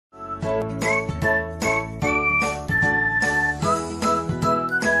Hi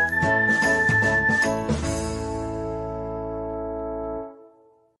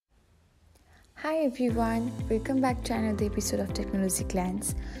everyone, welcome back to another episode of Technology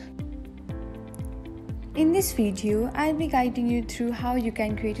Glance. In this video, I'll be guiding you through how you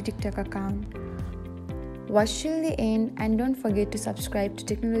can create a TikTok account. Watch till the end and don't forget to subscribe to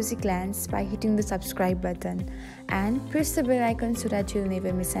Technology Glance by hitting the subscribe button and press the bell icon so that you'll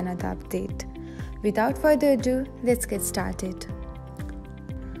never miss another update. Without further ado, let's get started.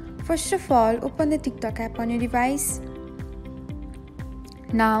 First of all, open the TikTok app on your device.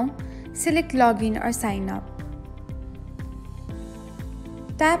 Now, select login or sign up.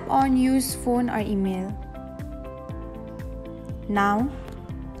 Tap on use phone or email. Now,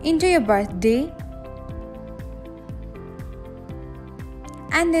 enter your birthday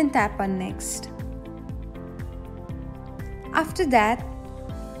and then tap on next. After that,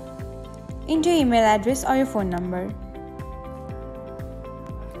 enter your email address or your phone number.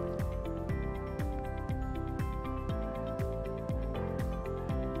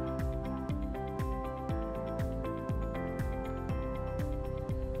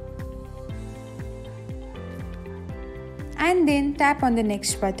 And then tap on the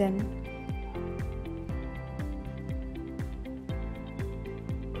next button.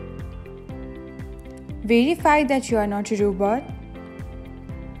 Verify that you are not a robot.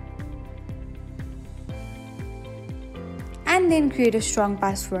 And then create a strong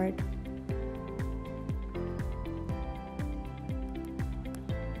password.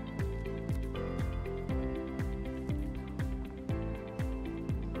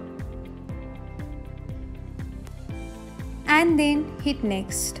 And then hit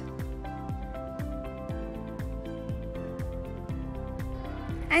next.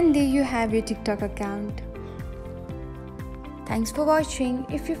 And there you have your TikTok account. Thanks for watching.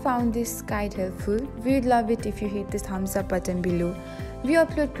 If you found this guide helpful, we'd love it if you hit the thumbs up button below. We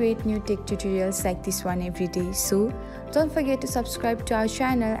upload great new tech tutorials like this one every day, so don't forget to subscribe to our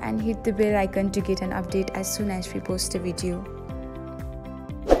channel and hit the bell icon to get an update as soon as we post a video.